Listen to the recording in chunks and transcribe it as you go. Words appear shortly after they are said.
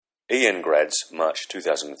EN Grads, March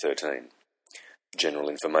 2013. General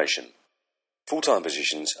information. Full-time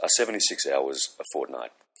positions are 76 hours a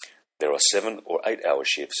fortnight. There are 7 or 8 hour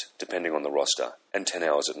shifts depending on the roster and 10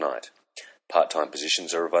 hours at night. Part-time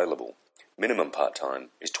positions are available. Minimum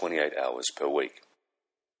part-time is 28 hours per week.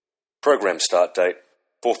 Program start date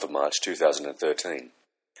 4th of March 2013.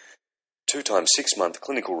 2 times 6-month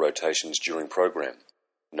clinical rotations during program.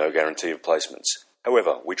 No guarantee of placements.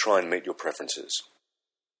 However, we try and meet your preferences.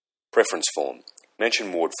 Preference form.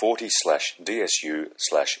 Mention Ward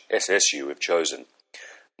 40/DSU/SSU if chosen.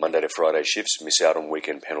 Monday to Friday shifts miss out on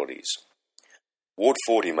weekend penalties. Ward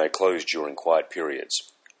 40 may close during quiet periods.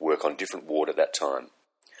 Work on different ward at that time.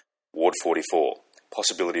 Ward 44.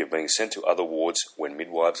 Possibility of being sent to other wards when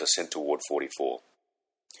midwives are sent to Ward 44.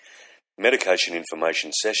 Medication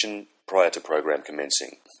information session prior to program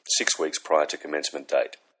commencing, 6 weeks prior to commencement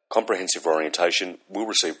date. Comprehensive orientation will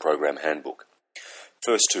receive program handbook.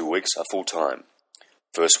 First 2 weeks are full-time.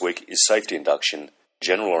 First week is safety induction,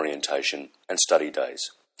 general orientation, and study days.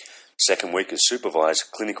 Second week is supervised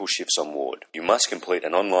clinical shifts on ward. You must complete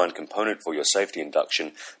an online component for your safety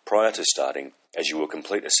induction prior to starting, as you will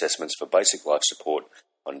complete assessments for basic life support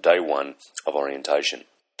on day 1 of orientation.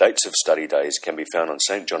 Dates of study days can be found on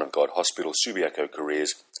St. John of God Hospital Subiaco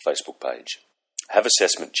Careers Facebook page. Have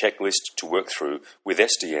assessment checklist to work through with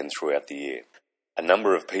SDN throughout the year. A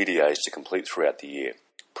number of PDAs to complete throughout the year,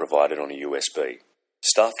 provided on a USB.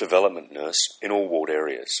 Staff development nurse in all ward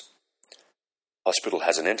areas. Hospital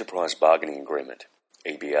has an enterprise bargaining agreement,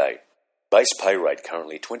 EBA. Base pay rate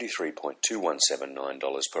currently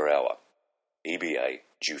 $23.2179 per hour. EBA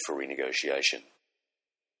due for renegotiation.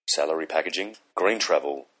 Salary packaging, green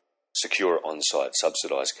travel, secure on-site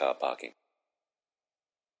subsidised car parking.